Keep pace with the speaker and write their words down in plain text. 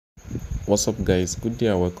What's up guys, good day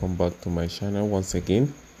and welcome back to my channel once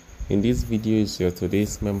again. In this video is your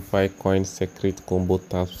today's Memefi Coin secret combo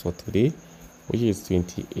tabs for today, which is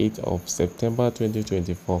 28th of September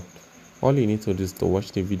 2024. All you need to do is to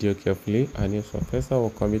watch the video carefully, and if you're first time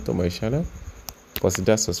coming to my channel,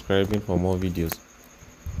 consider subscribing for more videos.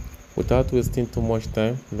 Without wasting too much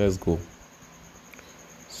time, let's go.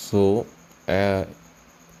 So as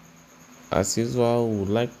usual, we would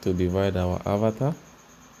like to divide our avatar.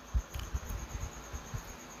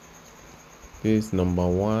 This is number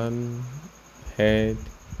 1 head,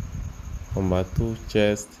 number 2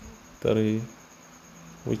 chest, 3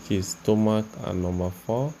 which is stomach, and number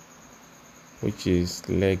 4 which is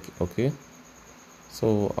leg. Okay,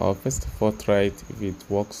 so I'll first of all try it if it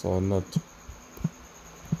works or not.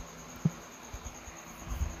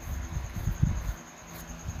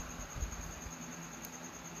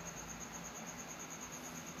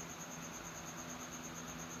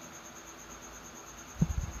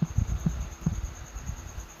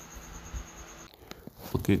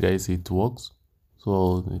 Okay guys, it works.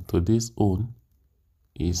 So today's own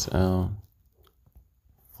is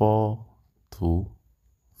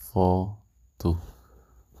 4242.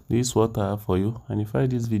 This is what I have for you, and if you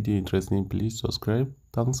find this video interesting, please subscribe.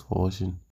 Thanks for watching.